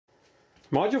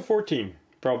Module 14,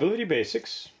 Probability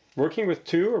Basics, working with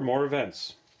two or more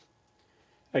events.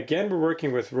 Again, we're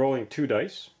working with rolling two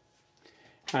dice,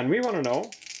 and we want to know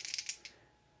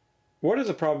what is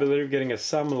the probability of getting a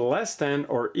sum less than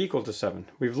or equal to 7.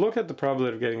 We've looked at the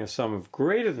probability of getting a sum of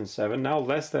greater than 7, now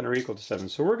less than or equal to 7.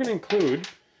 So we're going to include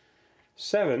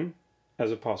 7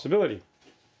 as a possibility.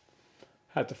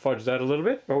 Had to fudge that a little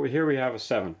bit, but here we have a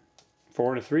 7. 4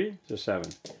 and a 3 is a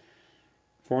 7.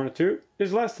 4 and a 2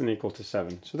 is less than or equal to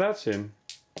 7, so that's in.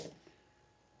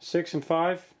 6 and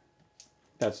 5,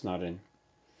 that's not in.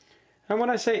 And when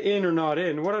I say in or not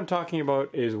in, what I'm talking about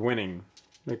is winning.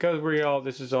 Because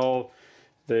this is all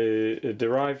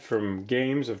derived from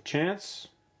games of chance,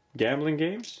 gambling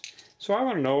games. So I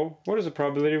want to know, what is the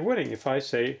probability of winning if I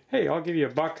say, hey, I'll give you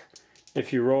 $1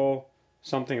 if you roll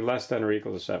something less than or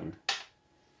equal to 7.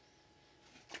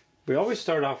 We always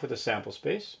start off with a sample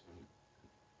space.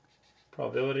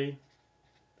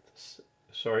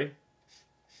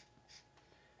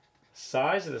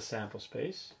 Size of the sample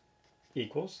space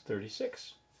equals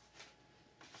 36.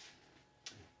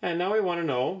 And now we want to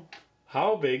know,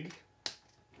 how big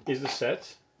is the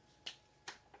set?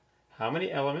 How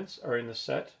many elements are in the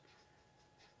set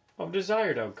of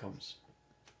desired outcomes?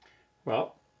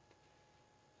 Well,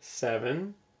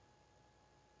 7,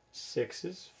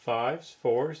 6s, 5s,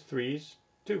 4s, 3s,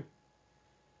 2.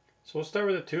 So we'll start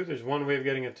with a 2. There's one way of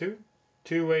getting a 2,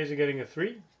 2 ways of getting a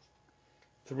 3,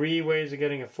 3 ways of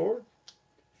getting a 4,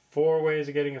 4 ways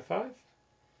of getting a 5,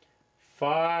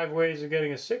 5 ways of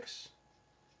getting a 6,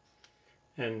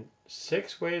 and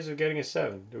 6 ways of getting a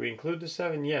 7. Do we include the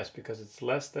 7? Yes, because it's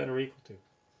less than or equal to.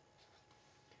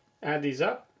 Add these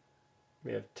up.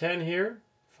 We have 10 here.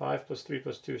 5 plus 3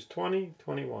 plus 2 is 20,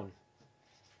 21.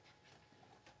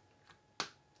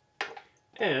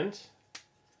 And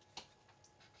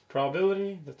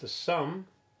probability that the sum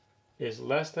is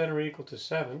less than or equal to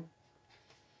 7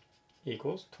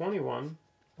 equals 21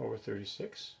 over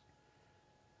 36,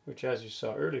 which, as you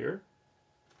saw earlier,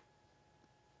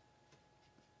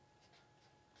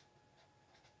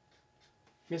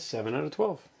 is 7 out of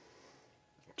 12.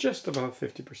 Just about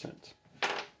 50%.